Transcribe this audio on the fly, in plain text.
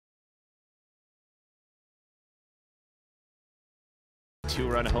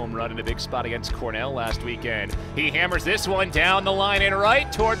2-run home run in a big spot against Cornell last weekend. He hammers this one down the line and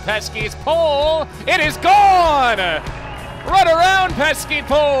right toward Pesky's pole. It is gone! Run around, Pesky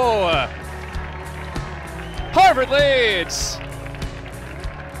pole! Harvard leads!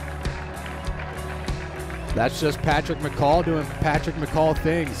 That's just Patrick McCall doing Patrick McCall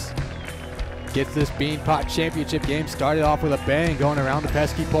things. Gets this Beanpot championship game started off with a bang, going around the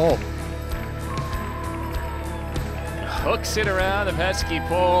pesky pole. Hooks it around the pesky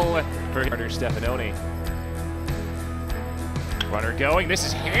pole for Carter Stefanoni. Runner going, this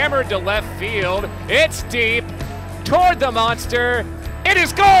is hammered to left field. It's deep, toward the monster. It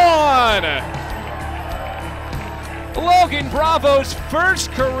is gone! Logan Bravo's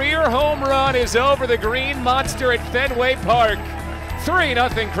first career home run is over the green monster at Fenway Park.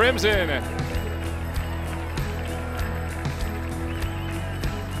 3-0 Crimson.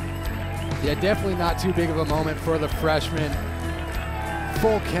 Yeah, definitely not too big of a moment for the freshman.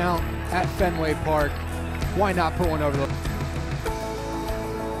 Full count at Fenway Park. Why not put one over the...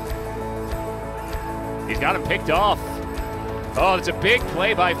 He's got him picked off. Oh, it's a big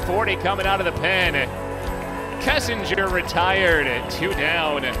play by 40 coming out of the pen. Kessinger retired, 2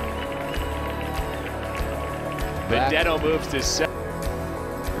 down. Benedetto moves to 7.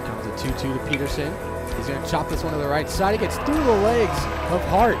 Here comes a 2-2 to Peterson. He's going to chop this one to the right side. He gets through the legs of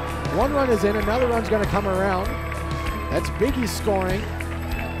Hart. One run is in, another run's going to come around. That's Biggie scoring.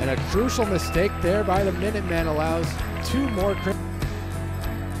 And a crucial mistake there by the Minutemen allows 2 more.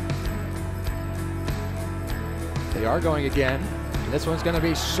 They are going again. This one's going to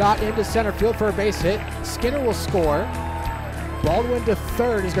be shot into center field for a base hit. Skinner will score. Baldwin to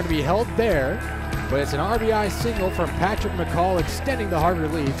third is going to be held there. But it's an RBI single from Patrick McCall, extending the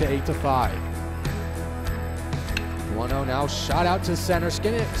Harvard lead to 8-5. 1-0 now, shot out to center.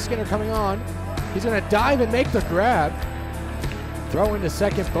 Skinner coming on. He's going to dive and make the grab. Throw into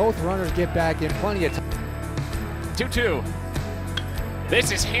second. Both runners get back in plenty of time. 2-2.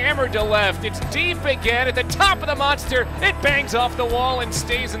 This is hammered to left. It's deep again at the top of the monster. It bangs off the wall and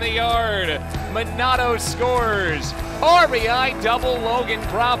stays in the yard. Minato scores. RBI double Logan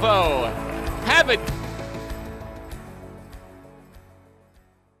Bravo. Have it.